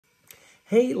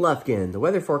Hey Lufkin, the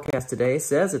weather forecast today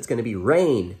says it's going to be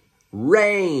rain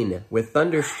with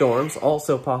thunderstorms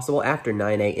also possible after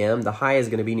 9 a.m. The high is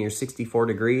going to be near 64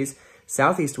 degrees.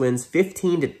 Southeast winds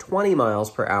 15 to 20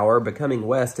 miles per hour, becoming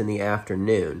west in the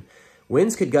afternoon.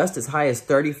 Winds could gust as high as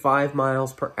 35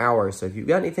 miles per hour. So if you've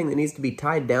got anything that needs to be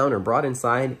tied down or brought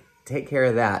inside, take care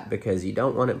of that because you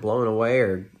don't want it blowing away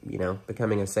or,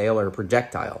 becoming a sail or a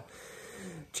projectile.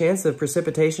 Chance of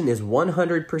precipitation is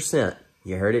 100%.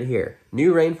 You heard it here.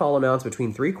 New rainfall amounts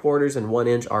between 3/4 and 1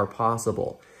 inch are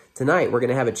possible. Tonight, we're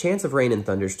going to have a chance of rain and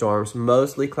thunderstorms,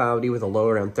 mostly cloudy with a low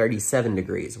around 37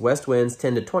 degrees. West winds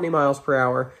 10 to 20 miles per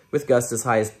hour with gusts as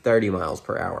high as 30 miles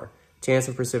per hour. Chance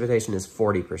of precipitation is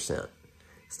 40%.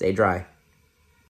 Stay dry.